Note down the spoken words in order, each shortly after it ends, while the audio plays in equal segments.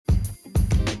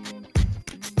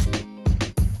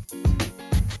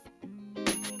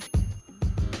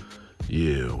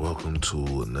Yeah, welcome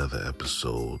to another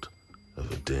episode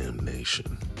of A Damn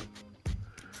Nation.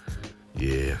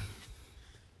 Yeah,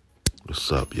 what's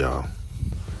up, y'all?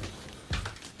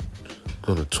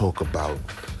 Gonna talk about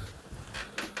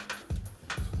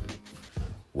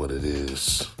what it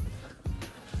is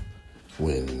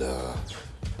when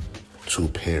two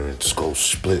parents go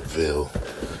Splitville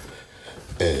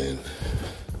and,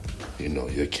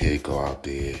 your kid go out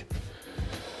there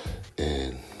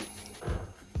and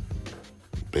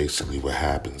basically what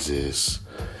happens is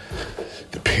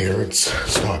the parents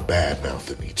start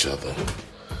bad-mouthing each other.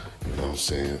 You know what I'm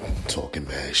saying? Talking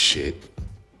mad shit.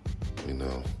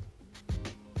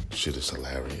 Shit is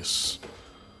hilarious.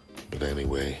 But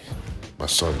anyway, my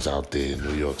son's out there in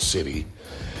New York City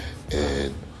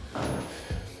and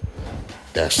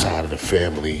that side of the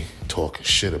family talking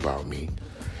shit about me.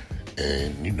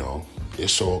 And,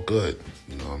 it's all good.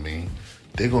 You know what I mean?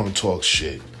 They're gonna talk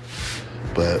shit.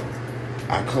 But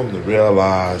I come to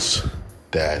realize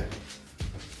that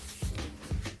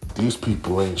these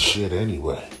people ain't shit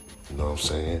anyway. You know what I'm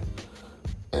saying?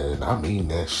 And I mean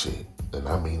that shit. And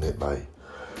I mean it like,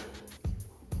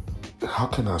 how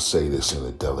can I say this in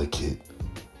a delicate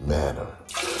manner?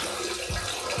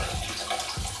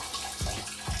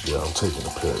 Yeah, I'm taking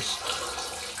a piss.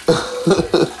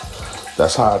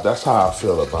 That's how I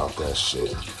feel about that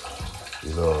shit.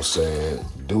 You know what I'm saying?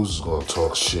 Dudes is gonna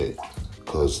talk shit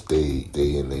because they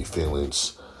in their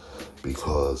feelings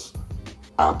because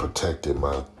I protected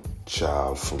my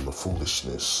child from the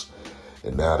foolishness.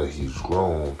 And now that he's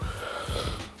grown,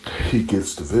 he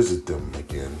gets to visit them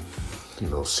again.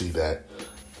 See that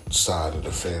side of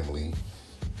the family.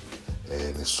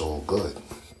 And it's all good.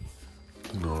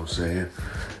 You know what I'm saying?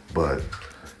 But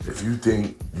if you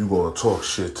think you're going to talk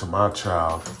shit to my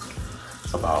child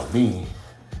about me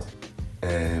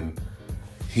and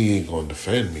he ain't going to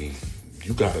defend me,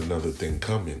 you got another thing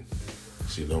coming.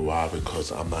 So you know why?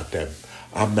 Because I'm not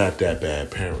that bad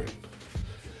parent.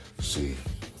 See,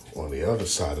 on the other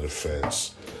side of the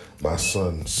fence, my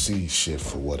son sees shit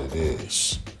for what it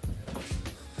is.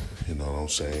 You know what I'm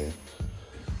saying?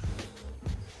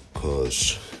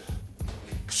 Because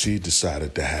she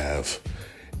decided to have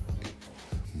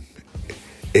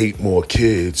 8 more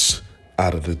kids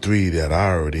out of the 3 that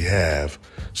I already have.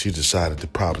 She decided to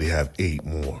probably have 8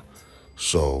 more.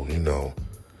 So,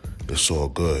 it's all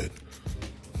good.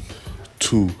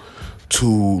 Two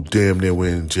damn near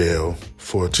went in jail,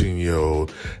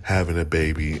 14-year-old having a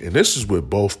baby. And this is with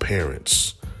both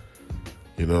parents.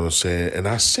 You know what I'm saying? And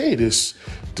I say this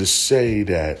to say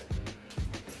that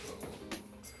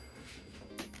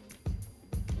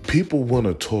people want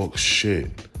to talk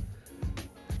shit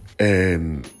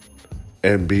and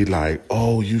be like,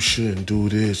 oh, you shouldn't do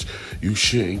this. You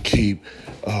shouldn't keep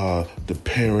the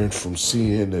parent from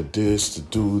seeing this, to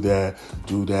do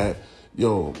that.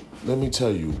 Yo, let me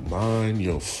tell you, mind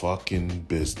your fucking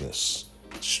business.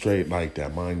 Straight like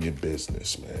that, mind your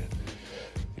business, man.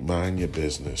 Mind your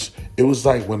business. It was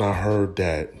like when I heard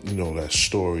that, that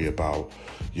story about,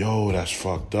 yo, that's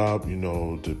fucked up.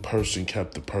 The person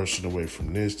kept the person away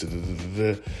from this.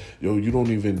 Yo, you don't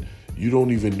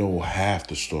even know half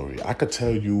the story. I could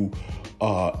tell you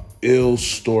ill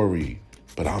story,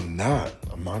 but I'm not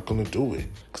gonna do it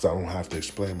because I don't have to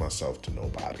explain myself to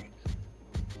nobody.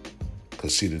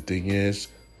 Because see, the thing is,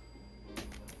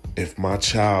 if my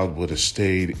child would have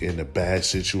stayed in a bad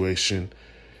situation,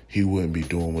 he wouldn't be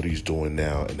doing what he's doing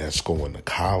now, and that's going to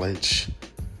college,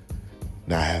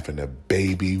 not having a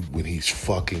baby when he's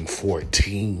fucking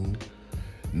 14,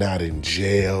 not in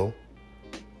jail.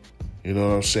 You know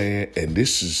what I'm saying? And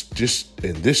this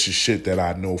is shit that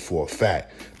I know for a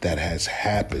fact that has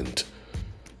happened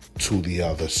to the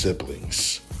other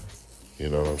siblings. You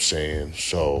know what I'm saying?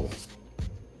 So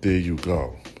there you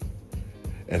go.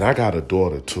 And I got a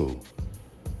daughter too.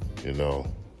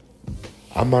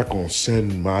 I'm not going to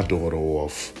send my daughter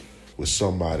off with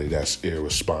somebody that's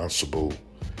irresponsible.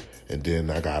 And then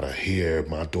I got to hear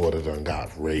my daughter done got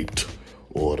raped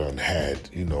or done had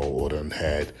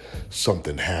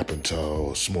something happen to her,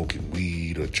 or smoking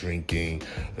weed or drinking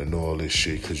and all this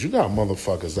shit. Because you got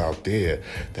motherfuckers out there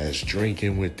that's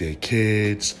drinking with their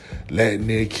kids, letting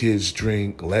their kids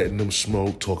drink, letting them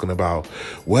smoke, talking about,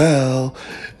 well,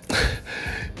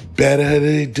 better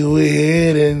they do it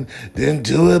here than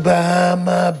do it behind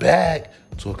my back.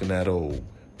 Talking that old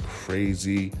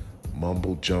crazy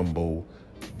mumble jumbo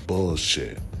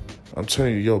bullshit. I'm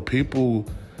telling you, people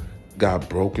got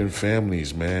broken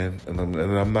families, man. And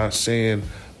I'm not saying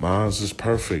mine's is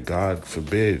perfect, God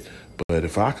forbid. But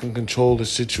if I can control the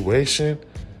situation,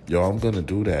 I'm gonna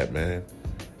do that, man.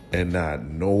 And not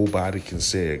nobody can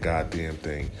say a goddamn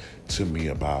thing to me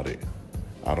about it.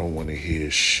 I don't want to hear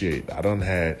shit. I done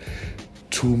had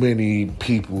too many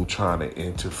people trying to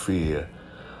interfere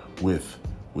with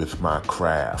my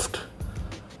craft.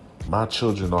 My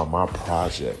children are my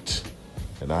project.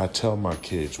 And I tell my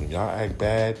kids, when y'all act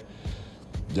bad,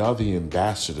 y'all the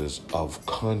ambassadors of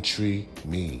country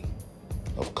me.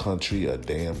 Of country, a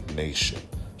damn nation.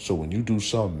 So when you do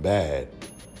something bad,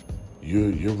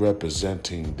 you're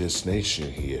representing this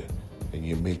nation here. And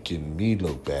you're making me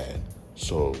look bad.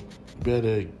 So you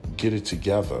better get it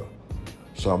together.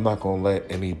 So I'm not going to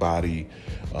let anybody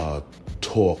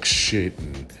talk shit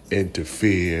and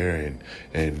interfere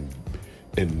and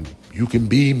you can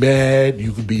be mad,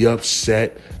 you can be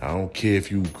upset. I don't care if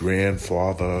you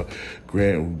grandfather,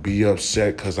 be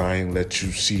upset because I ain't let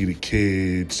you see the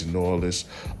kids and all this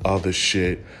other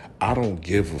shit. I don't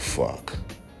give a fuck.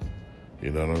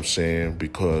 You know what I'm saying?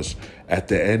 Because at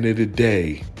the end of the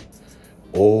day,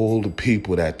 all the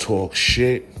people that talk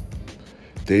shit,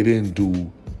 they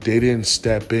didn't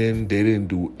step in, they didn't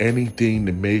do anything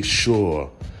to make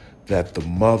sure that the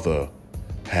mother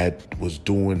was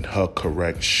doing her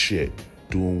correct shit,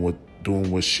 doing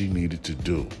what she needed to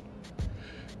do.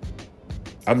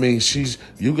 I mean,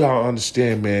 you gotta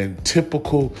understand, man,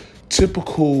 typical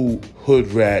hood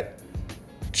rat,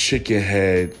 chicken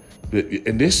head.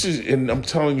 And I'm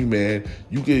telling you, man,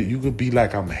 you could be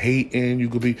like, I'm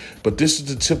hating, but this is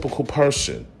the typical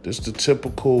person. This is the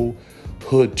typical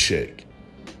hood chick.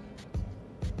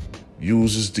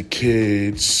 Uses the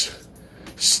kids,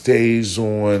 stays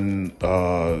on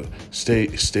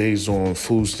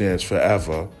food stamps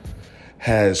forever,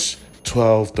 has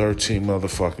 12, 13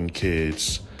 motherfucking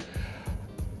kids,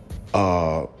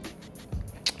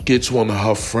 gets one of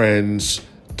her friends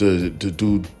to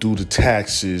do the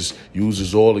taxes,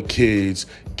 uses all the kids,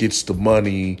 gets the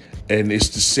money, and it's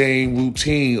the same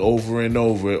routine over and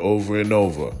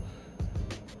over.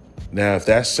 Now, if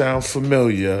that sounds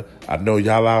familiar, I know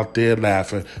y'all out there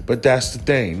laughing, but that's the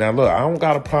thing. Now, look, I don't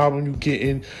got a problem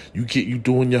you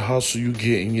doing your hustle, you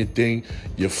getting your thing,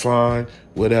 you're fine,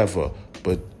 whatever.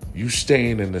 But you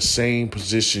staying in the same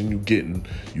position, you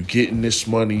getting this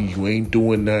money, you ain't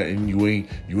doing nothing, you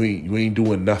ain't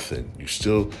doing nothing. You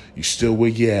still where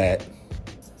you at.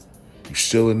 You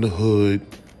still in the hood.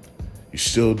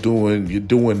 You're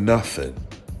doing nothing.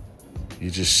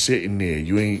 You're just sitting there.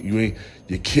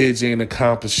 Your kids ain't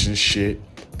accomplishing shit.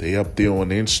 They up there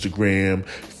on Instagram,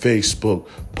 Facebook,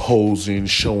 posing,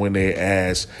 showing their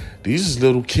ass. These is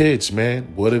little kids,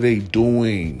 man. What are they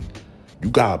doing?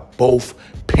 You got both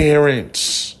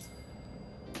parents.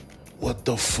 What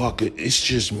the fuck? It's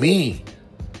just me.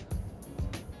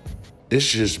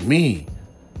 It's just me.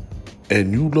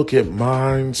 And you look at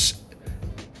mines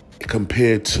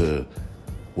compared to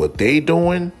what they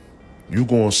doing, you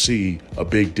gonna see a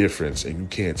big difference, and you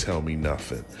can't tell me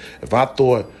nothing. If I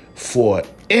thought for an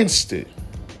instant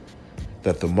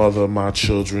that the mother of my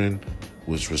children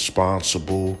was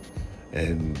responsible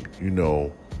and,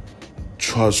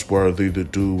 trustworthy to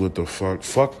do what the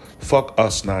fuck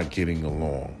us not getting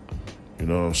along. You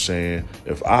know what I'm saying?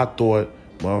 If I thought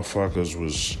motherfuckers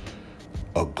was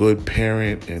a good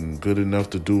parent and good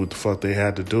enough to do what the fuck they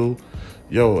had to do,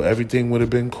 everything would have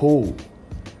been cool.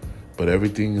 But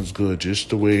everything is good just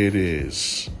the way it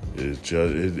is.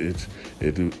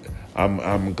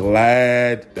 I'm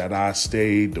glad that I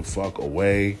stayed the fuck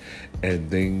away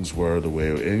and things were the way.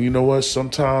 And you know what?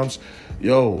 Sometimes,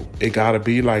 it gotta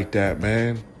be like that,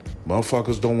 man.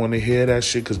 Motherfuckers don't want to hear that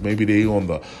shit because maybe they on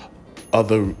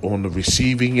the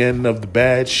receiving end of the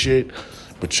bad shit.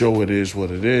 But it is what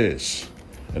it is.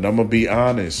 And I'm gonna be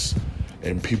honest,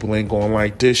 and people ain't gonna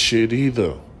like this shit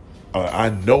either. I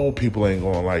know people ain't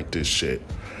gonna like this shit.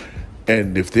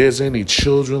 And if there's any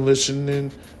children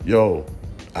listening,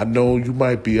 I know you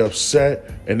might be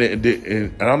upset. And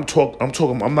I'm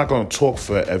talking. I'm not gonna talk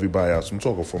for everybody else. I'm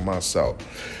talking for myself.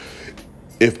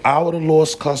 If I would have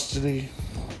lost custody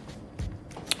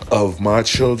of my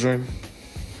children,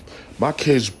 my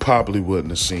kids probably wouldn't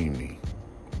have seen me.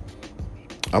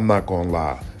 I'm not gonna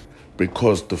lie,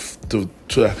 because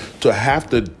to have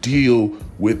to deal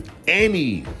with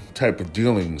any type of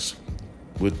dealings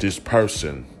with this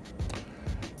person,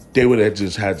 they would have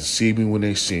just had to see me when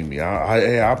they see me.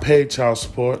 I pay child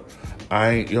support. I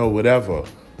ain't, whatever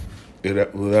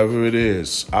it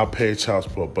is, I pay child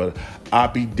support. But I'll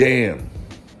be damned,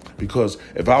 because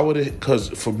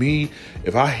for me,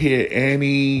 if I hear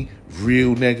any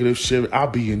real negative shit, I'll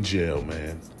be in jail,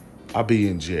 man. I'll be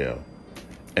in jail.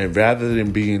 And rather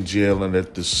than be in jail and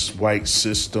let this white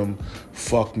system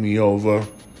fuck me over,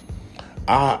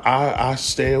 I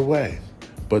stay away.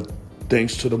 But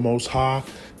thanks to the Most High,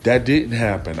 that didn't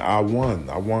happen. I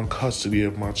won custody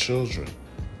of my children.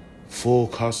 full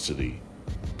custody.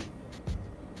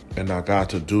 And I got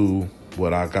to do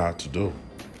what I got to do.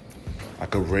 I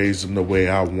could raise them the way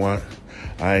I want.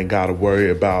 I ain't got to worry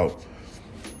about,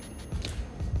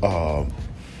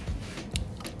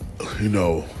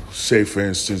 say for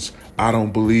instance, I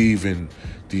don't believe in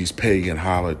these pagan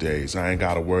holidays. I ain't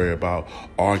got to worry about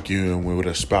arguing with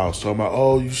a spouse. Talking about,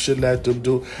 oh, you should let them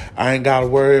do. I ain't got to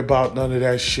worry about none of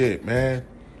that shit, man.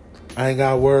 I ain't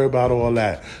got to worry about all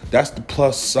that. That's the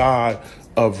plus side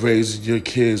of raising your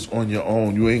kids on your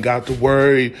own. You ain't got to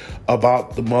worry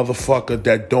about the motherfucker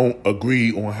that don't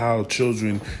agree on how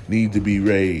children need to be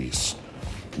raised.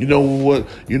 You know what?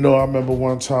 I remember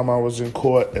one time I was in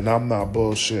court, and I'm not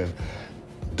bullshitting.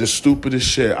 The stupidest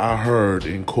shit I heard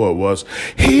in court was,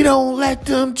 he don't let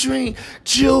them drink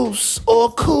juice or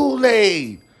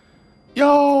Kool-Aid.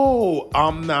 Yo,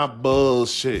 I'm not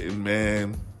bullshitting,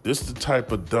 man. This the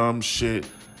type of dumb shit,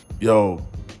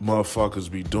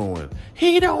 motherfuckers be doing.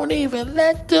 He don't even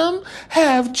let them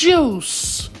have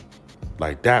juice.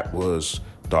 Like, that was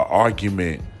the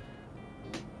argument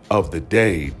of the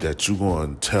day that you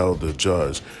going to tell the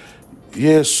judge.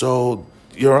 Yeah, so,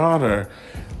 Your Honor,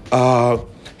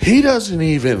 he doesn't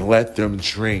even let them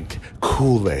drink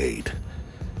Kool-Aid.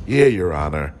 Yeah, Your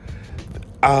Honor.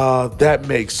 That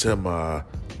makes him a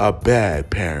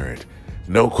bad parent.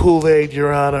 No Kool-Aid,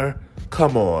 Your Honor?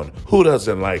 Come on. Who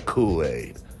doesn't like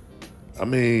Kool-Aid? I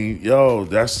mean,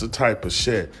 that's the type of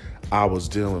shit I was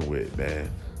dealing with,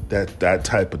 man. That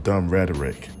type of dumb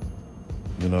rhetoric.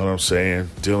 You know what I'm saying?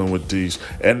 Dealing with these.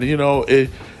 And, I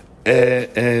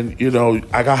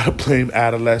got to blame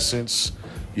adolescence.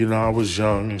 I was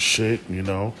young and shit,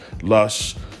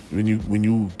 lust. When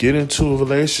you get into a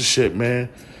relationship, man,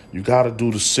 you got to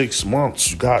do the 6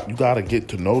 months. You got to get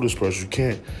to know this person. You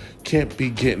can't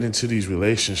be getting into these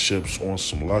relationships on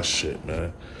some lust shit,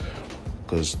 man.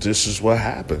 Because this is what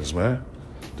happens, man.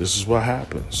 This is what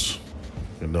happens,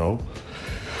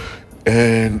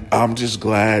 And I'm just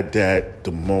glad that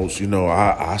the most,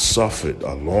 I suffered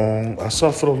a long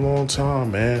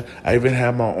time, man. I even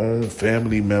had my own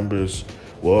family members.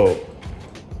 Well,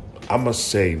 I must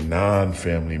say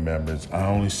non-family members. I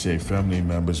only say family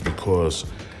members because,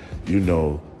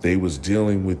 they was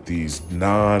dealing with these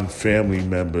non-family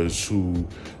members who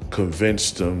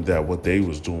convinced them that what they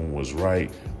was doing was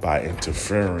right by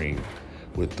interfering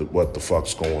with what the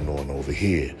fuck's going on over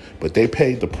here. But they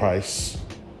paid the price.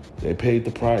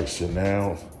 And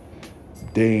now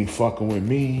they ain't fucking with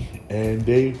me, and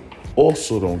they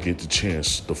also don't get the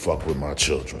chance to fuck with my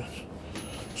children.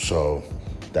 So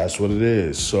that's what it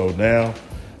is. So now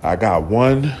I got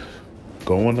one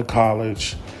going to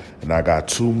college, and I got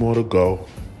 2 more to go,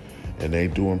 and they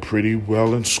doing pretty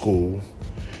well in school,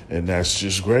 and that's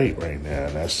just great right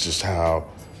now. That's just how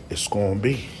it's going to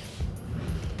be,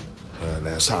 and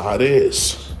that's how it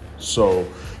is. So,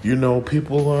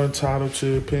 people are entitled to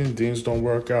their opinion. Things don't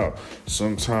work out.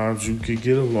 Sometimes you can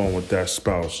get along with that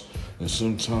spouse, and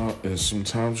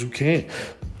sometimes you can't.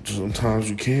 Sometimes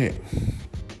you can't.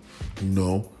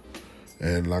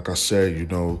 And like I said,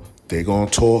 they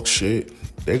gonna talk shit.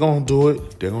 They gonna do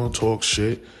it. They gonna talk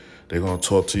shit. They gonna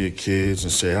talk to your kids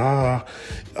and say,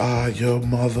 your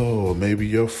mother or maybe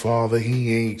your father,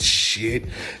 he ain't shit.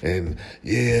 And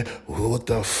yeah, what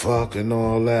the fuck and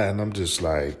all that. And I'm just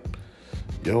like,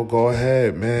 go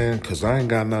ahead, man, because I ain't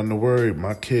got nothing to worry.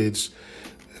 My kids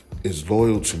is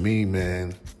loyal to me,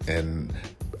 man. And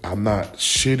I'm not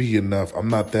shitty enough. I'm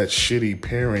not that shitty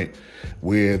parent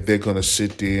where they're going to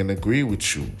sit there and agree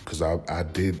with you because I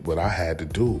did what I had to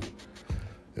do.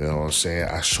 You know what I'm saying?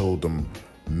 I showed them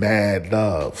mad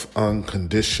love,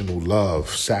 unconditional love,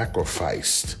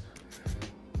 sacrificed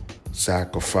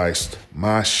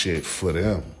my shit for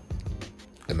them.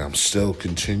 And I'm still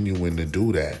continuing to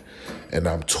do that. And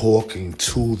I'm talking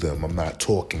to them. I'm not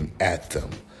talking at them.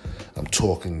 I'm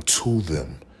talking to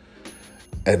them.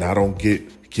 And I don't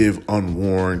give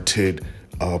unwarranted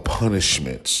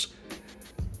punishments.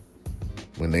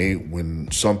 When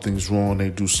something's wrong, they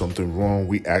do something wrong,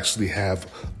 we actually have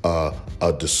a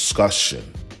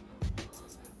discussion,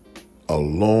 a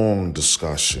long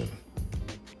discussion.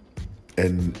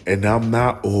 And I'm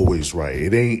not always right.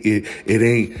 It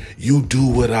ain't you do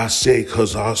what I say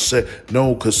because I say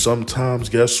no, because sometimes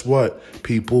guess what,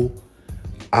 people?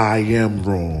 I am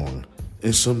wrong.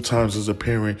 And sometimes as a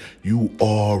parent, you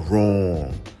are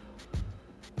wrong.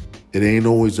 It ain't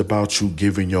always about you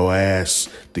giving your ass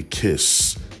the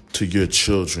kiss to your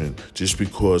children just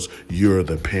because you're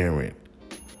the parent.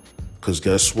 Because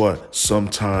guess what?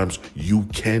 Sometimes you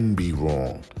can be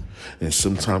wrong. And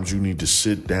sometimes you need to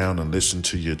sit down and listen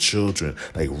to your children.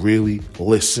 Like, really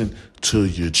listen to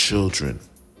your children.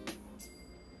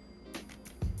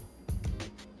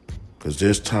 Because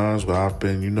there's times where I've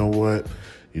been, you know what,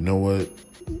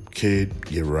 kid,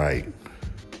 you're right.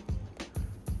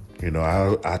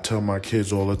 I tell my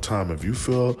kids all the time, if you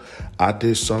feel I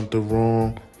did something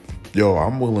wrong, yo,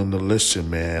 I'm willing to listen,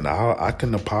 man. I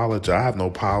can apologize. I have no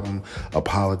problem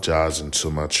apologizing to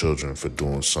my children for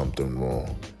doing something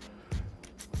wrong.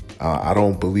 I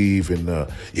don't believe in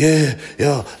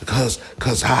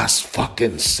cause I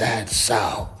fucking said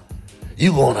so.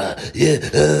 You gonna,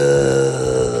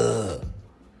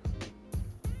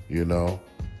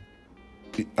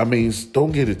 I mean,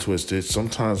 don't get it twisted.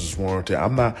 Sometimes it's warranted.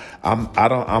 I'm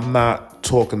not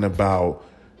talking about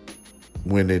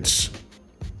when it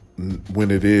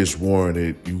is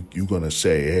warranted, you gonna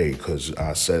say, hey, cause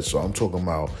I said so. I'm talking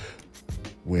about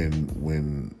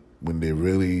when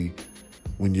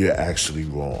you're actually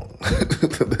wrong.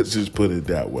 Let's just put it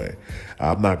that way.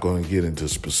 I'm not going to get into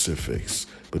specifics,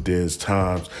 but there's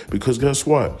times, because guess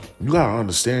what? You got to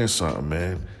understand something,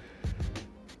 man.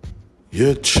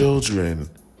 Your children,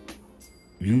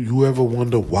 you ever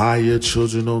wonder why your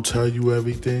children don't tell you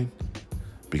everything?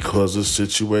 Because of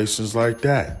situations like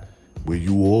that, where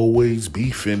you always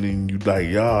beefing and you like,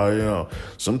 yeah.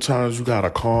 Sometimes you got to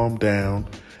calm down.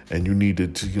 And you need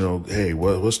to, hey,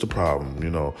 what's the problem?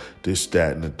 This,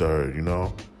 that, and the third,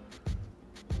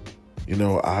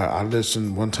 I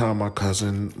listened one time. My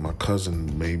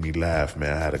cousin made me laugh,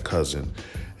 man. I had a cousin,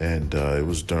 and it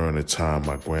was during the time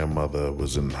my grandmother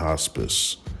was in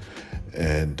hospice.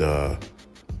 And, I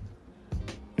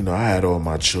had all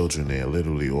my children there,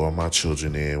 literally all my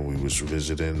children there. And we was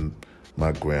visiting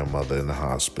my grandmother in the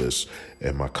hospice,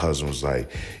 and my cousin was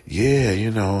like, yeah,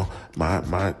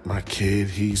 my kid,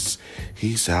 he's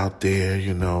out there,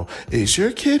 is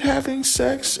your kid having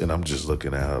sex? And I'm just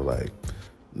looking at her like,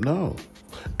 no.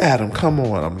 Adam, come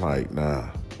on. I'm like, nah,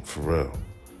 for real,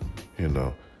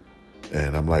 and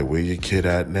I'm like, where your kid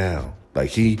at now?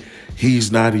 Like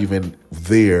he's not even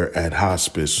there at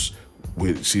hospice.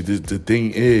 The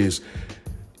thing is,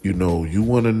 you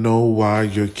want to know why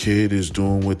your kid is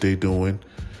doing what they're doing?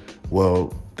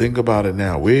 Well, think about it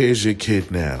now. Where is your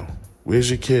kid now? Where's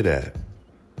your kid at?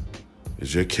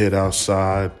 Is your kid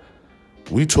outside?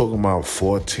 We talking about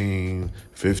 14,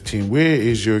 15. Where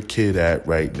is your kid at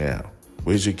right now?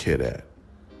 Where's your kid at?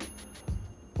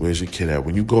 Where's your kid at?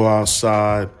 When you go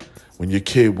outside, when your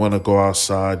kid want to go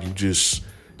outside, you just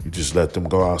let them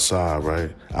go outside,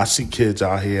 right? I see kids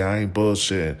out here, I ain't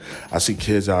bullshitting. I see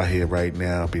kids out here right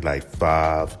now, be like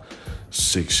 5,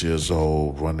 6 years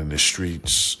old, running the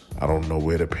streets. I don't know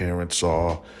where the parents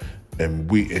are.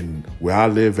 And where I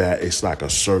live at, it's like a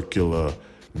circular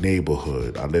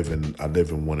neighborhood. I live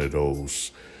in one of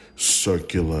those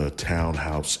circular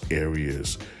townhouse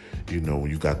areas.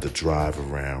 You got the drive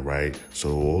around, right?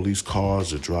 So all these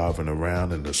cars are driving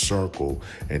around in a circle,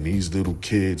 and these little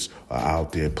kids are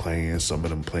out there playing, some of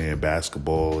them playing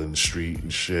basketball in the street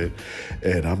and shit.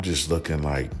 And I'm just looking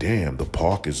like, damn, the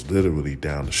park is literally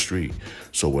down the street.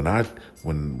 So what I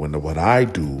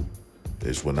do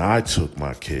is when I took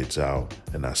my kids out,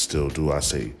 and I still do, I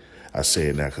say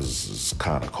it now because it's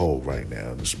kind of cold right now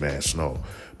and it's mad snow.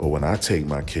 But when I take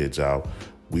my kids out,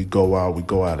 we go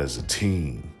out as a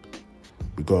team.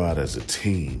 We go out as a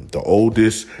team. The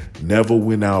oldest never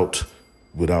went out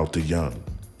without the young.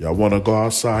 Y'all want to go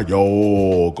outside?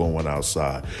 Y'all going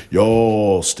outside.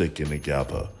 Y'all sticking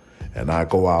together. And I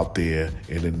go out there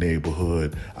in the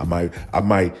neighborhood. I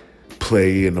might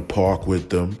play in the park with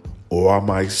them, or I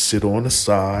might sit on the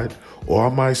side, or I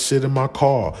might sit in my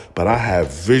car. But I have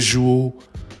visual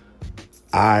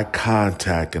eye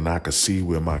contact, and I can see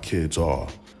where my kids are.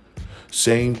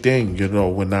 Same thing,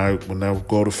 when I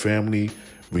go to family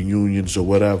reunions or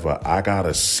whatever, I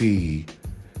gotta see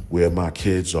where my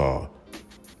kids are.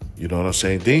 You know what I'm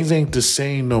saying? Things ain't the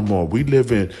same no more. We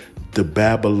live in the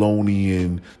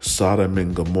Babylonian Sodom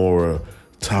and Gomorrah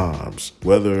times.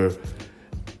 Whether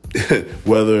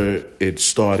it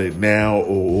started now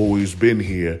or always been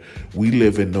here, we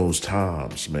live in those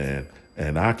times, man.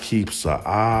 And I keep an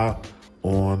eye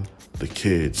on the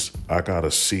kids. I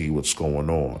gotta see what's going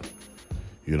on.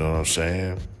 You know what I'm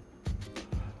saying?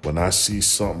 When I see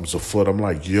something's afoot, I'm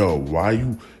like, yo, why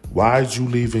is you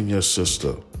leaving your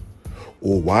sister?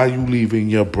 Or why you leaving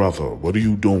your brother? What are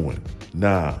you doing?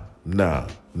 Nah,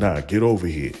 get over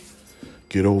here.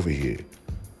 Get over here.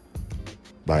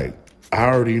 Like, I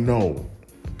already know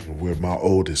where my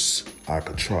oldest I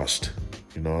could trust.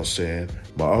 You know what I'm saying?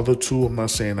 My other two, I'm not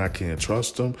saying I can't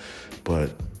trust them,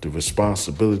 but the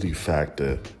responsibility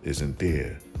factor isn't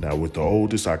there. Now with the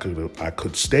oldest, I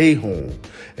could stay home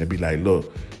and be like,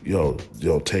 look, yo,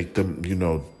 take them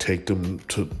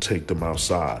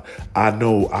outside. I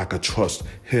know I could trust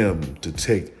him to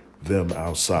take them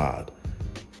outside.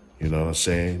 You know what I'm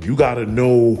saying? You got to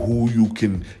know who you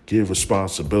can give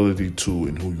responsibility to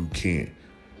and who you can't.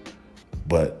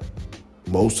 But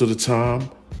most of the time,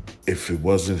 if it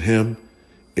wasn't him,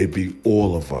 it'd be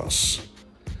all of us.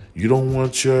 You don't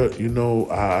want your,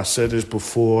 I said this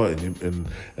before, and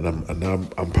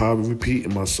I'm probably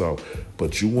repeating myself,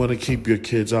 but you want to keep your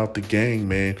kids out the gang,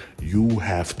 man. You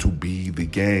have to be the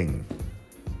gang,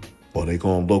 or they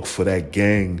gonna look for that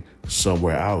gang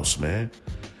somewhere else, man.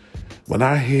 When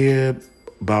I hear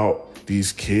about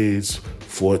these kids,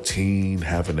 14,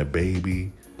 having a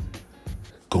baby,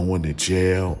 going to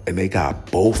jail, and they got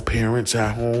both parents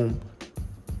at home,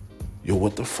 yo,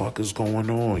 what the fuck is going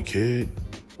on, kid?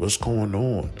 What's going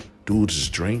on? Dude is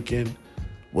drinking.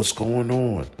 What's going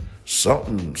on?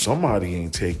 Somebody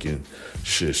ain't taking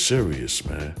shit serious,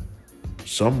 man.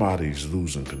 Somebody's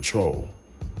losing control.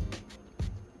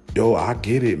 Yo, I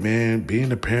get it, man.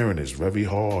 Being a parent is very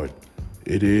hard.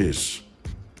 It is.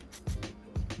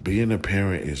 Being a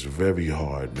parent is very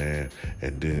hard, man.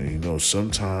 And then,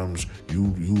 sometimes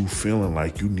you feeling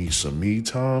like you need some me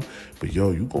time, but yo,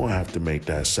 you gonna have to make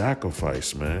that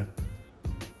sacrifice, man.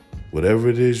 Whatever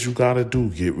it is you gotta do,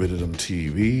 get rid of them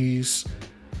TVs,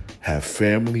 have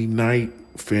family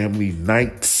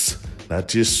nights, not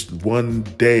just one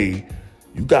day.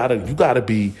 You gotta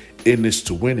be in this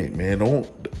to win it, man.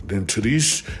 Until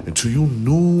you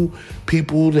new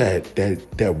people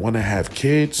that want to have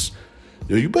kids,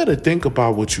 yo, you better think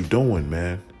about what you're doing,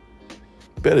 man.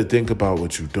 Better think about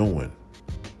what you're doing.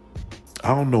 I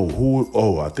don't know who.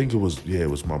 Oh, I think it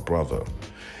was my brother,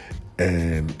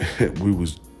 and we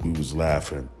was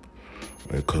laughing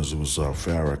because it was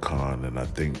Farrakhan, and I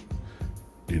think,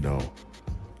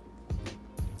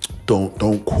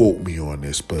 don't quote me on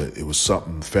this, but it was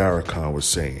something Farrakhan was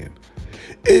saying.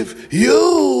 If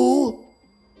you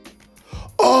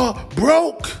are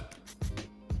broke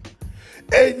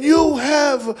and you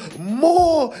have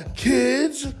more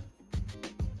kids,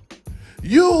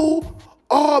 you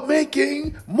are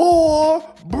making more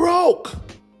broke.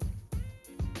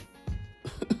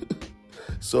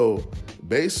 So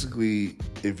basically,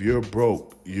 if you're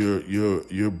broke,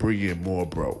 you're bringing more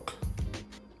broke.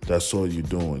 That's all you're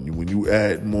doing. When you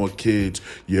add more kids,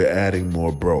 you're adding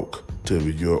more broke to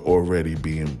you're already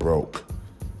being broke.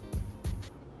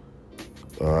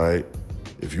 All right?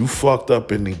 If you fucked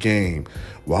up in the game,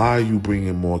 why are you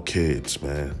bringing more kids,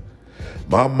 man?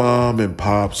 My mom and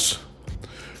pops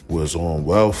was on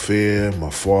welfare.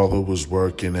 My father was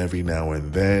working every now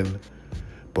and then.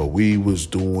 But we was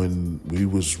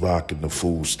rocking the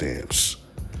food stamps.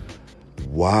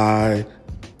 Why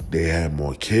they had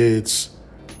more kids,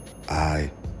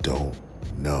 I don't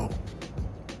know.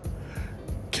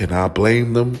 Can I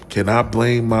blame them? Can I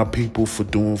blame my people for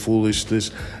doing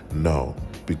foolishness? No,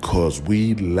 because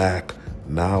we lack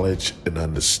knowledge and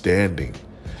understanding.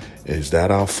 Is that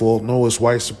our fault? No, it's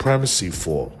white supremacy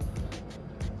fault.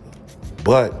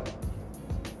 But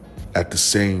at the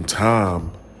same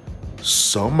time,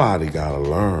 somebody gotta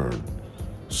learn.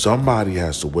 Somebody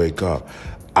has to wake up.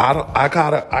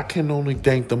 I can only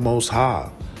thank the Most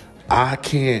High. I'm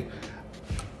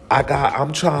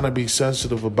trying to be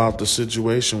sensitive about the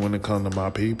situation when it comes to my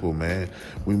people, man.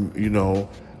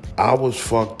 I was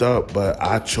fucked up, but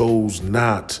I chose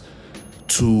not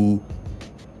to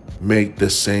make the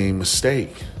same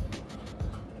mistake.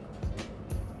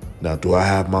 Now, do I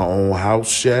have my own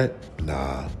house yet?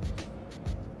 Nah.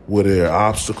 Were there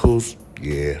obstacles?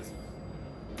 Yeah.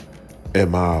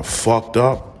 Am I fucked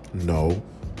up? No.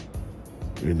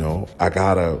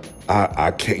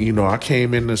 I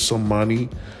came into some money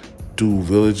through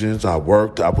diligence. I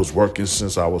was working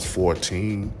since I was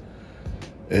 14.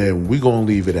 And we gonna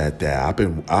leave it at that.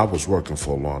 I was working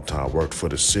for a long time. Worked for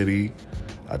the city.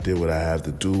 I did what I had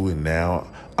to do, and now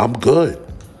I'm good.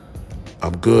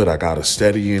 I got a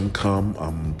steady income.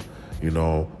 I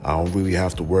don't really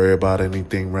have to worry about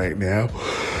anything right now.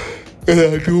 And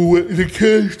I do what the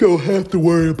kids don't have to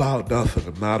worry about nothing.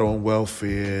 I'm not on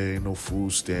welfare, ain't no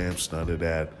food stamps, none of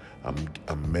that. I'm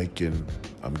getting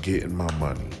my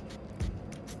money.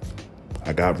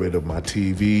 I got rid of my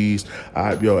TVs.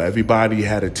 Everybody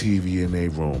had a TV in their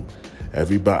room.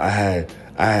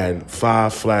 I had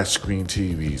 5 flat screen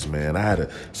TVs, man. I had a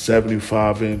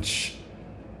 75-inch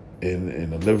in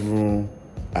the living room.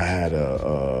 I had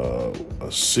a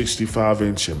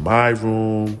 65-inch in my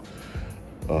room.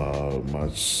 My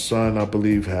son, I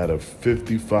believe, had a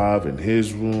 55 in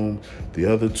his room. The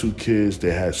other 2 kids,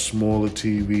 they had smaller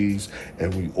TVs.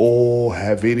 And we all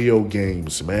have video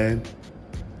games, man.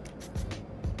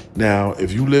 Now,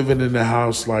 if you living in a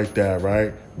house like that,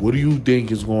 right, what do you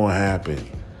think is going to happen?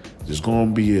 There's going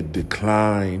to be a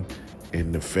decline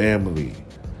in the family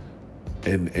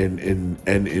and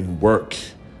in work,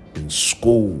 in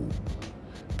school,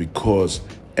 because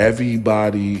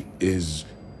everybody is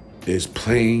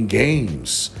playing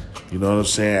games. You know what I'm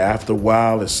saying? After a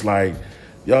while, it's like,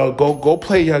 yo, go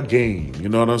play your game. You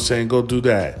know what I'm saying? Go do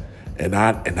that. And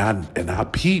I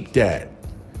peeped that.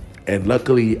 And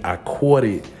luckily I caught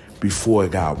it before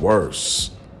it got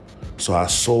worse. So I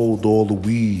sold all the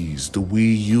Wiis, the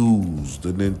Wii U's,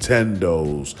 the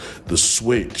Nintendos, the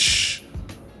Switch.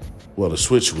 Well, the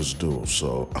Switch was due,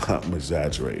 so I'm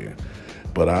exaggerating.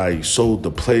 But I sold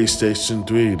the PlayStation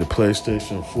 3, the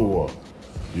PlayStation 4,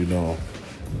 you know,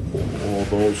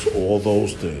 all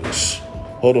those things.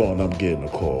 Hold on, I'm getting a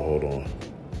call. Hold on.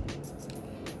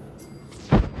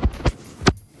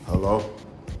 Hello?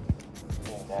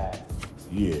 Hey, Dad.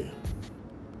 Yeah.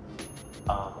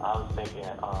 I was thinking,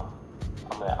 I'm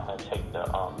gonna take the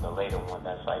later one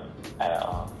that's like at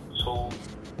two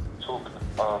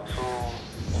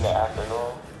in the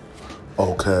afternoon.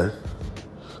 Okay.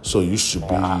 So you should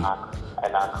be. And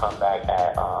I come back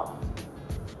at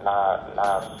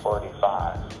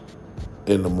 9:45.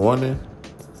 In the morning?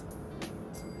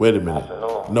 Wait a minute.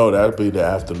 Afternoon. No, that'd be the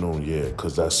afternoon, yeah,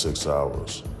 because that's 6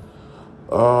 hours.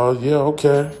 Yeah,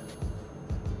 okay.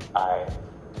 Alright.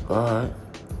 All right.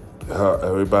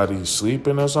 Everybody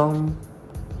sleeping or something?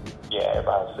 Yeah,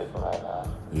 everybody's sleeping right now.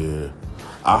 Yeah.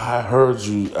 I had heard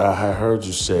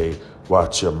you say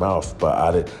watch your mouth,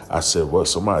 but I said, well,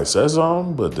 somebody said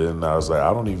something, but then I was like,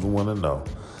 I don't even want to know.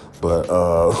 But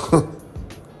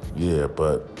yeah,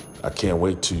 but I can't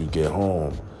wait till you get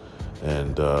home,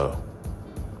 and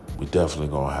we definitely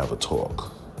gonna have a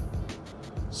talk.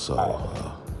 So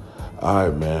all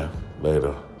right, man.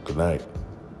 Later. Good night.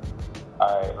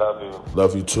 Alright, love you.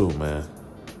 Love you too, man.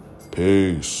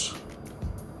 Peace.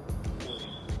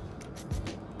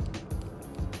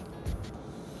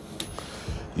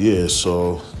 Yeah,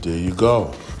 so there you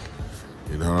go.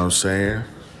 You know what I'm saying?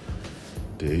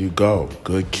 There you go.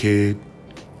 Good kid,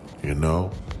 you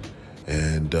know?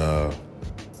 And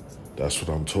that's what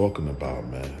I'm talking about,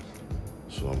 man.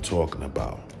 That's what I'm talking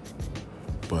about.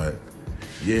 But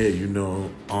yeah, you know,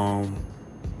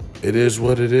 it is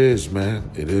what it is, man.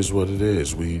 It is what it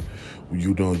is. You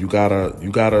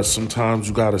gotta sometimes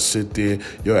you gotta sit there.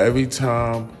 Yo, every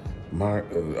time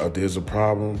there's a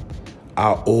problem,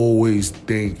 I always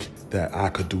think that I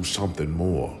could do something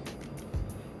more.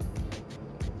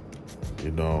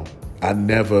 You know, I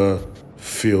never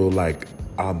feel like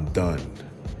I'm done.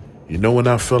 You know when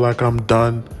I feel like I'm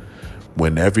done?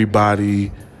 When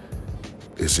everybody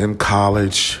is in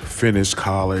college, finished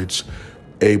college,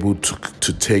 able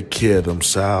to take care of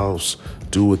themselves,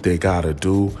 do what they gotta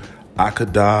do, I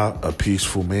could die a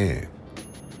peaceful man.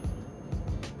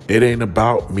 It ain't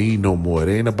about me no more. It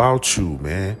ain't about you,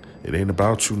 man. It ain't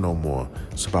about you no more.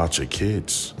 It's about your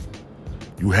kids.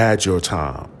 You had your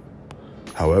time.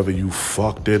 However you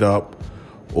fucked it up,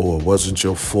 or it wasn't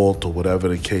your fault, or whatever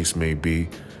the case may be,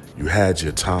 you had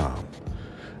your time.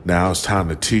 Now it's time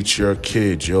to teach your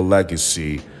kids, your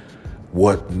legacy,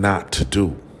 what not to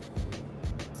do.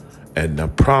 And I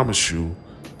promise you,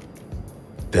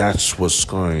 that's what's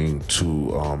going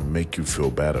to make you feel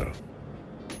better.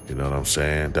 You know what I'm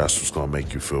saying? That's what's going to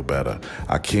make you feel better.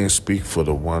 I can't speak for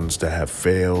the ones that have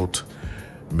failed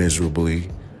miserably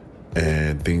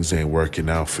and things ain't working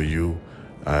out for you.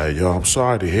 I'm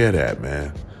sorry to hear that,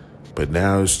 man. But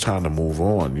now it's time to move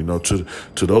on. You know, to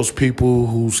those people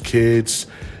whose kids,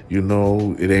 you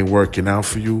know, it ain't working out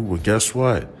for you, well, guess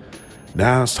what?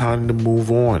 Now it's time to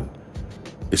move on.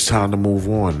 It's time to move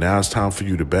on. Now it's time for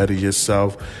you to better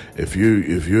yourself. If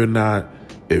you're not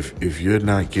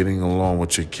getting along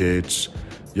with your kids,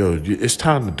 it's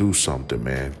time to do something,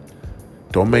 man.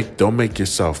 Don't make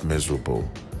yourself miserable.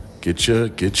 Get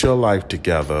your life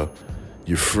together.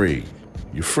 You're free.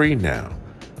 You're free now.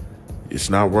 It's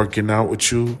not working out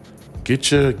with you.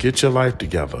 Get your life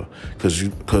together.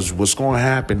 Cause what's going to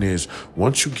happen is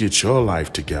once you get your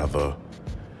life together,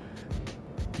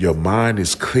 your mind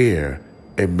is clear,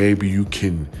 and maybe you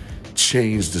can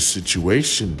change the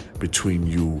situation between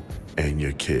you and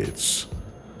your kids.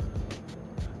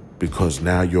 Because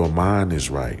now your mind is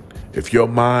right. If your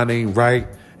mind ain't right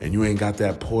and you ain't got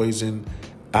that poison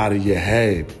out of your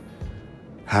head,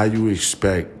 how you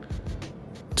expect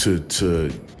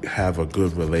to have a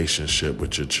good relationship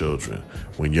with your children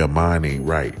when your mind ain't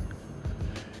right?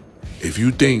 If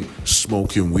you think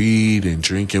smoking weed and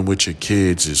drinking with your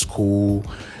kids is cool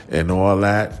and all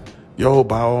that,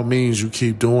 by all means, you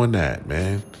keep doing that,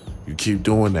 man. You keep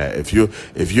doing that. If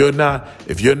you're not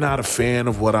a fan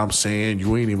of what I'm saying,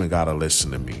 you ain't even gotta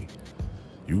listen to me.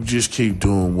 You just keep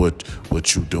doing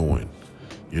what you doing.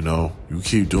 You know, you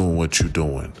keep doing what you're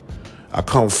doing. I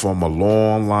come from a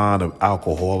long line of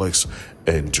alcoholics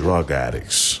and drug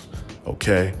addicts,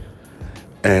 okay?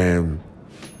 And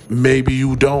maybe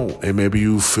you don't, and maybe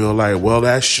you feel like, well,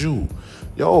 that's you.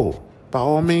 Yo, by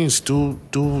all means, do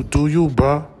you,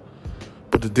 bro.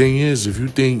 But the thing is, if you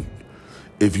think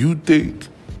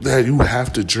that you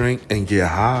have to drink and get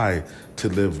high to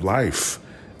live life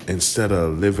instead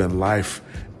of living life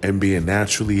and being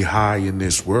naturally high in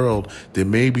this world,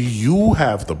 then maybe you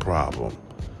have the problem.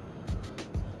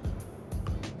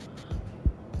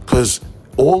 Because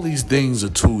all these things are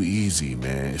too easy,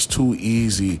 man. It's too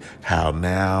easy how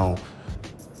now,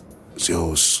 yo,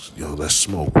 let's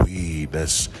smoke weed.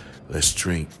 Let's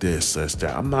drink this, let's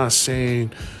that. I'm not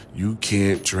saying you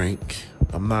can't drink.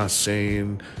 I'm not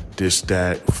saying this,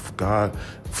 that. God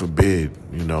forbid,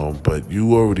 but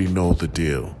you already know the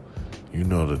deal. You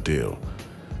know the deal.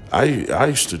 I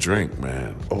used to drink,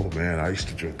 man. Oh, man, I used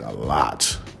to drink a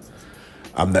lot.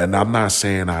 I'm not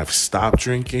saying I've stopped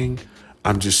drinking.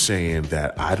 I'm just saying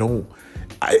that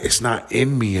it's not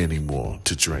in me anymore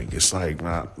to drink. It's like,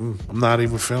 I'm not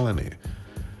even feeling it.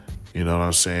 You know what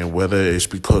I'm saying?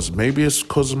 Maybe it's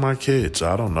because of my kids.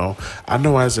 I don't know. I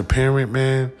know as a parent,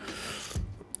 man,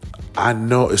 I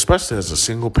know, especially as a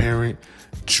single parent,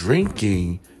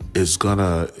 drinking is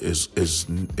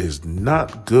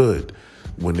not good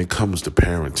when it comes to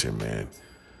parenting, man.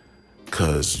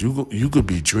 Because you could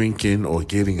be drinking or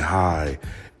getting high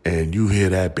and you hear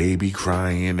that baby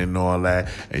crying and all that,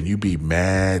 and you be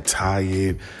mad,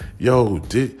 tired. Yo,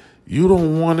 you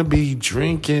don't want to be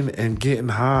drinking and getting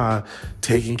high,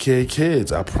 taking care of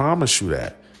kids. I promise you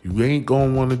that. You ain't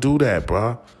going to want to do that,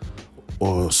 bruh.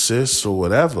 Or sis or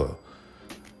whatever.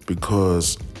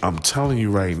 Because I'm telling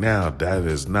you right now, that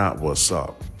is not what's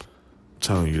up. I'm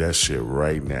telling you that shit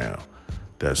right now.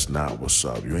 That's not what's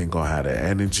up. You ain't going to have the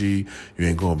energy. You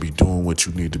ain't going to be doing what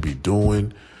you need to be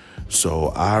doing. So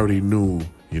I already knew,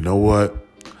 you know what?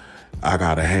 I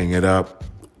got to hang it up,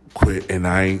 quit, and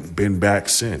I ain't been back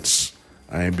since.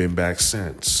 If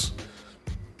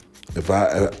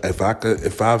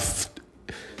I've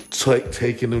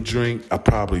taken a drink, I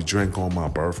probably drank on my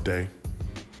birthday.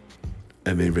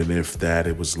 And even if that,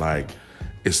 it was like,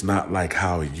 it's not like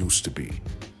how it used to be.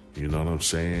 You know what I'm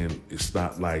saying? It's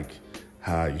not like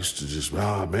how I used to just,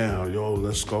 man, yo,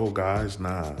 let's go, guys.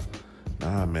 Nah,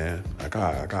 man. I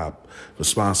got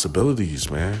responsibilities,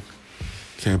 man.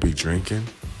 Can't be drinking.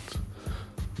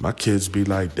 My kids be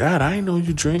like, Dad, I ain't know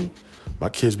you drink. My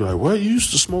kids be like, what, you used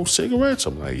to smoke cigarettes?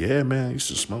 I'm like, yeah, man, I used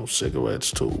to smoke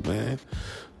cigarettes too, man.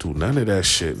 Do none of that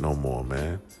shit no more,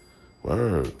 man.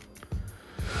 Word.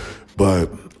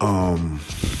 But,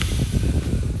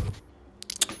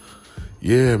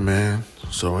 yeah, man.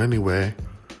 So anyway,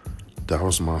 that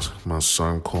was my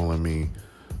son calling me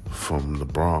from the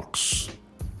Bronx.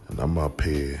 And I'm out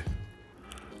here,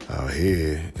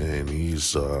 and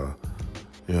he's,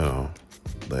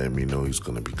 letting me know he's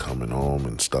going to be coming home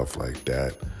and stuff like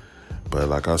that. But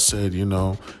like I said,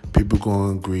 people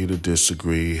going to agree to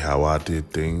disagree how I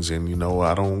did things. And,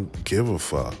 I don't give a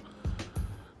fuck.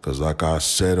 Because like I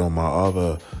said on my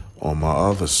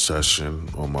other session,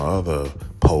 on my other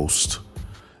post,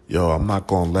 I'm not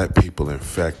going to let people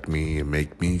infect me and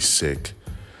make me sick.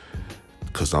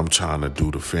 Because I'm trying to do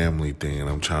the family thing and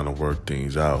I'm trying to work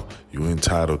things out. You're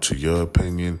entitled to your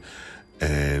opinion.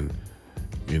 And,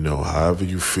 however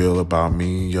you feel about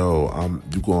me,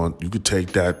 you could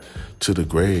take that to the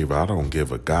grave. I don't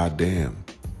give a goddamn.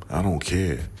 I don't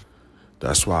care.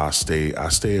 That's why I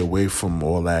stay away from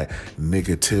all that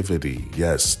negativity.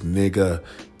 Yes,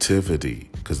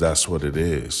 negativity, because that's what it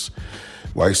is.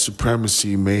 White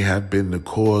supremacy may have been the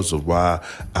cause of why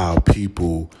our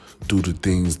people do the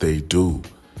things they do,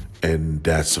 and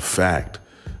that's a fact.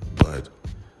 But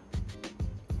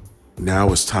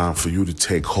now it's time for you to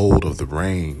take hold of the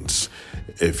reins.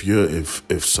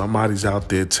 If somebody's out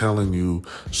there telling you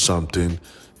something,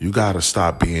 you gotta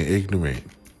stop being ignorant.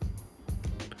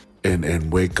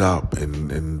 And wake up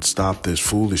and stop this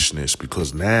foolishness,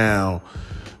 because now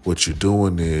what you're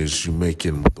doing is you're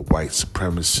making the white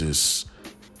supremacists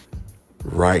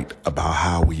right about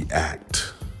how we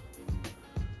act.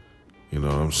 You know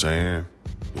what I'm saying?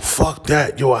 Fuck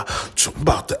that, I'm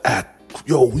about to act.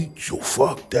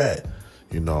 Fuck that.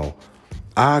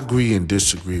 I agree and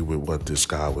disagree with what this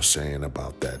guy was saying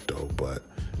about that though. But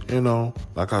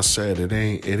like I said, it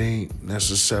ain't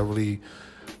necessarily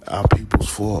our people's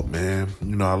fault, man.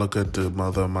 I look at the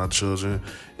mother of my children.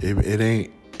 It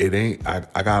ain't.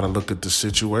 I gotta look at the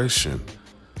situation.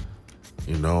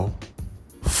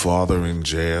 Father in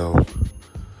jail,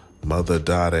 Mother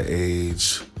died of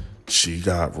AIDS. She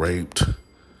got raped.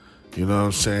 You know what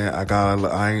I'm saying? I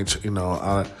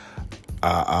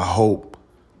hope,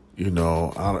 I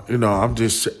don't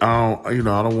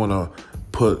want to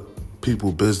put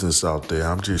people business out there.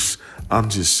 I'm just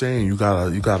saying you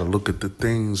gotta look at the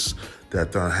things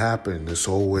that done happened. It's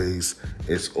always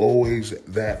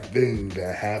that thing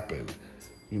that happened.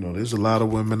 There's a lot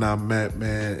of women I met,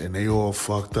 man, and they all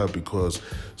fucked up because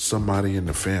somebody in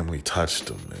the family touched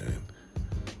them, man.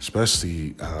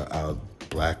 Especially our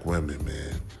black women,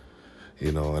 man.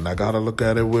 And I gotta look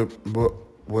at it with what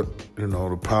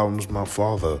the problems my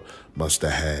father must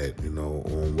have had,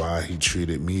 on why he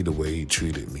treated me the way he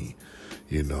treated me.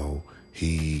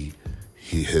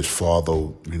 His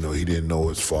father, he didn't know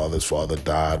his father. His father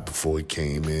died before he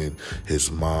came in. His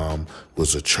mom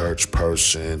was a church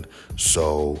person.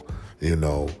 So,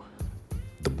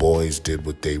 the boys did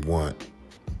what they want.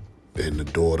 And the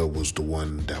daughter was the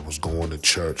one that was going to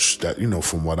church, that,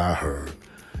 from what I heard,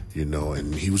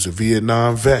 and he was a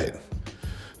Vietnam vet.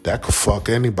 That could fuck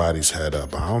anybody's head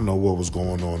up. I don't know what was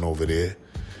going on over there.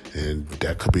 And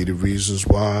that could be the reasons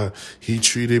why he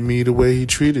treated me the way he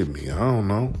treated me. I don't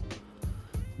know.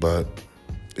 But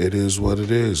it is what it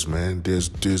is, man.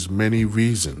 There's many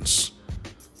reasons.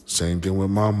 Same thing with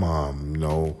my mom.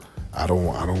 I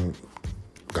don't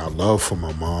got love for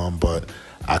my mom, but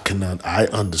I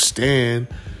understand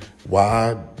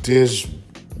why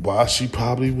she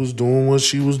probably was doing what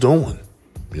she was doing.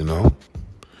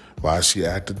 Why she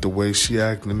acted the way she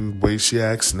acted and the way she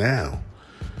acts now.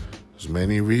 There's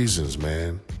many reasons,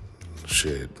 man.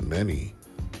 Shit, many.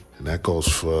 And that goes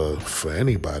for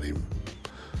anybody.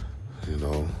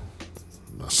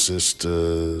 My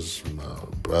sisters, my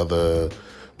brother,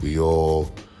 we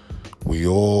all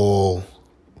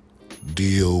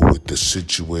deal with the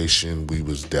situation we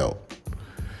was dealt.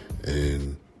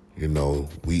 And,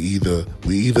 we either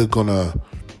gonna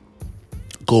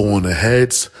go on the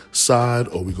head's side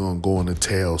or we gonna go on the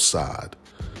tail side.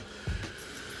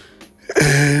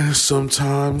 And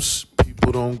sometimes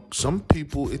some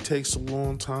people, it takes a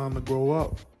long time to grow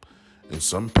up. And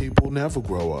some people never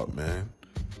grow up, man.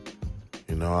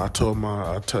 I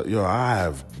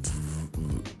have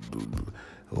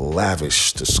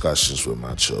lavish discussions with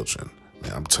my children.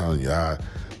 Man, I'm telling you,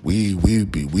 we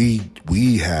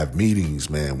have meetings,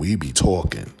 man. We be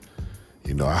talking.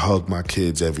 I hug my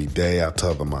kids every day. I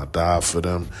tell them I die for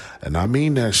them. And I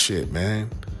mean that shit, man.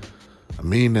 I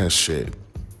mean that shit.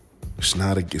 It's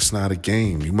not a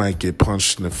game. You might get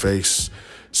punched in the face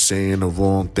saying the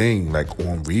wrong thing, like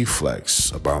on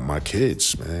reflex about my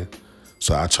kids, man.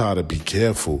 So I try to be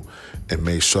careful and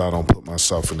make sure I don't put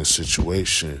myself in a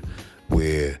situation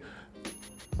where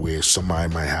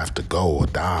somebody might have to go or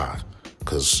die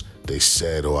because they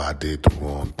said or I did the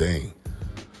wrong thing.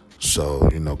 So,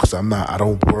 because I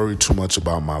don't worry too much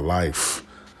about my life,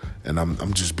 and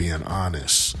I'm just being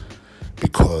honest,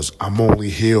 because I'm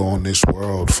only here on this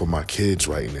world for my kids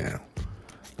right now.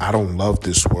 I don't love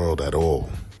this world at all.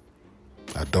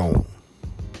 I don't.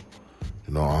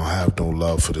 I don't have no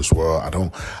love for this world.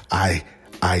 I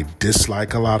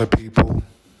dislike a lot of people.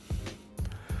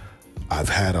 I've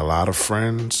had a lot of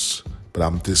friends, but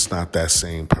I'm just not that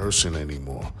same person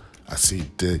anymore. I see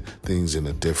things in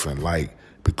a different light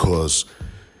because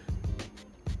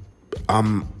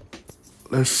I'm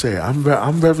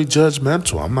very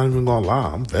judgmental. I'm not even gonna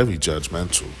lie. I'm very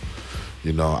judgmental.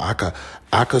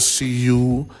 I could see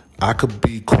you. I could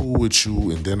be cool with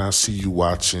you, and then I see you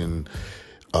watching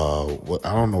what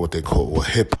I don't know what they call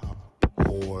hip hop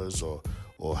whores or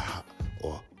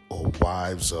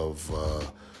wives of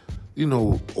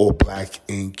or Black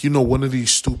Ink. One of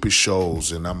these stupid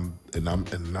shows, and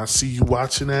I see you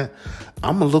watching that.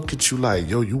 I'm gonna look at you like,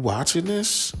 yo, you watching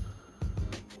this?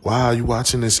 Wow, you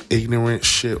watching this ignorant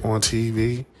shit on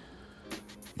TV?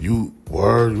 You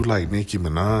like Nicki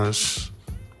Minaj?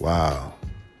 Wow,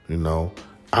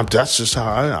 that's just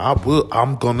how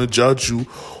I'm gonna judge you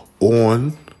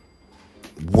on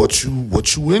what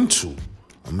you into.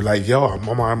 I'm like, yo,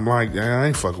 I'm like, I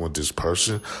ain't fucking with this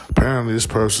person. Apparently this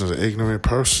person's an ignorant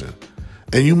person.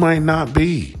 And you might not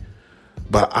be.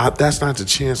 But that's not the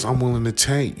chance I'm willing to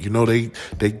take. They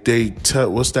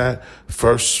tell, what's that?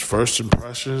 First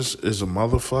impressions is a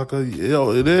motherfucker.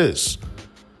 Yo, it is.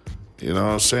 You know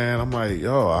what I'm saying? I'm like,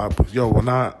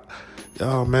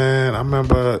 man, I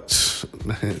remember,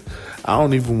 I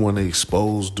don't even want to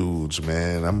expose dudes,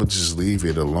 man. I'm going to just leave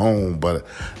it alone. But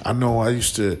I know I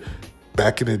used to,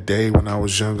 back in the day when I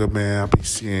was younger, man, I be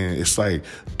seeing, it's like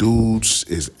dudes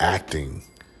is acting.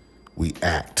 We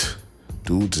act.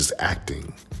 Dudes is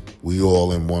acting. We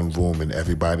all in one room and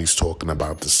everybody's talking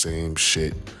about the same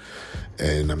shit.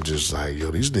 And I'm just like,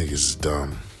 yo, these niggas is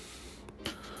dumb.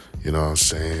 You know what I'm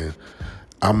saying?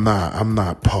 I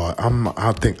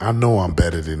know I'm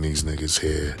better than these niggas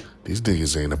here. These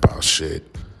niggas ain't about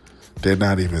shit. They're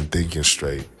not even thinking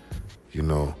straight. You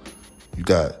know, you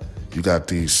got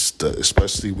these,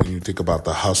 especially when you think about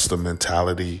the hustler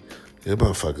mentality, them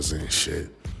motherfuckers ain't shit.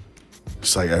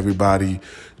 It's like everybody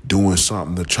doing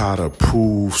something to try to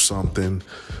prove something,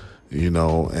 you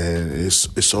know, and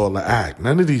it's all an act.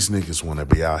 None of these niggas want to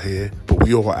be out here, but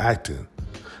we all acting.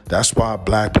 That's why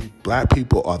black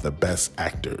people are the best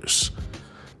actors.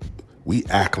 We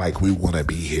act like we want to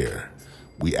be here.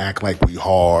 We act like we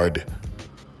hard,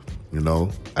 you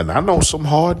know. And I know some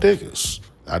hard niggas.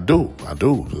 I do.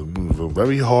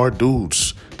 Very hard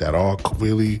dudes that are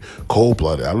really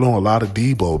cold-blooded. I know a lot of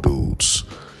Debo dudes,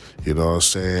 you know what I'm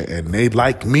saying? And they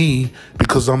like me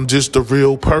because I'm just a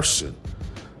real person.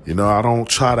 You know, I don't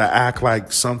try to act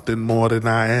like something more than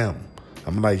I am.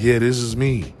 I'm like, yeah, this is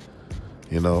me.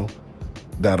 You know,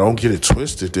 now don't get it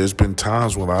twisted. There's been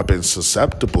times when I've been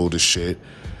susceptible to shit,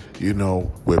 you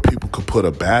know, where people could put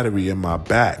a battery in my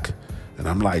back. And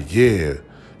I'm like, yeah,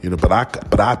 you know, but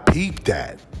I peeped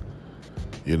that.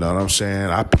 You know what I'm saying?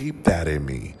 I peeped that in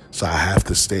me. So I have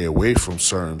to stay away from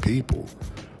certain people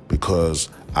because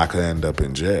I could end up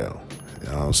in jail. You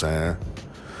know what I'm saying?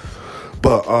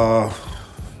 But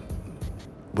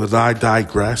I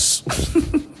digress.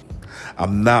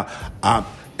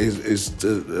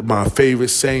 My favorite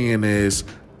saying is,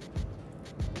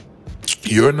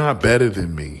 you're not better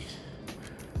than me.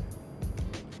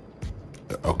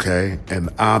 Okay? And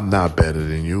I'm not better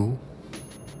than you.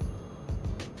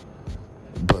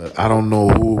 But I don't know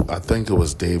who, I think it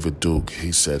was David Duke.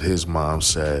 He said, his mom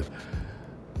said,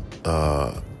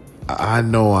 I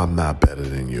know I'm not better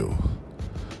than you,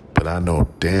 but I know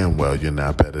damn well you're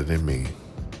not better than me.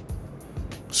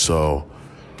 So,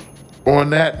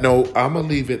 on that note, I'm gonna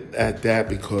leave it at that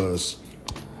because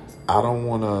I don't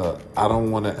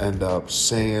wanna end up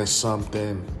saying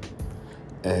something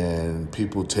and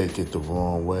people take it the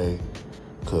wrong way,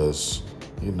 because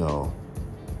you know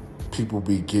people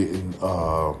be getting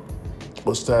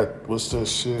what's that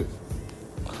shit?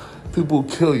 People will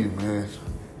kill you, man.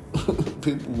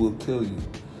 People will kill you.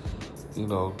 You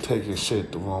know, taking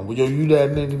shit the wrong way. Yo, you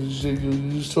that nigga,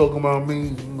 you just talking about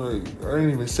me? Like, I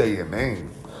didn't even say your name.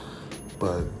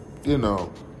 But, you know,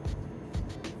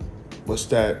 what's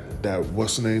the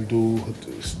name dude?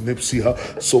 It's Nipsey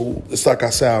Hussle. So, it's like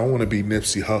I said, I want to be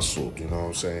Nipsey Hussle, you know what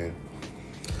I'm saying?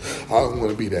 I don't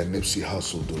want to be that Nipsey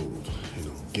Hussle dude, you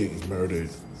know, getting murdered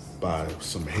by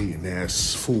some hating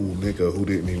ass fool nigga who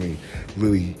didn't even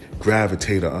really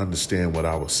gravitate or understand what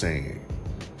I was saying.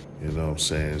 You know what I'm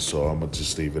saying? So I'm going to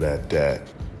just leave it at that.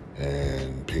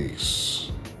 And peace.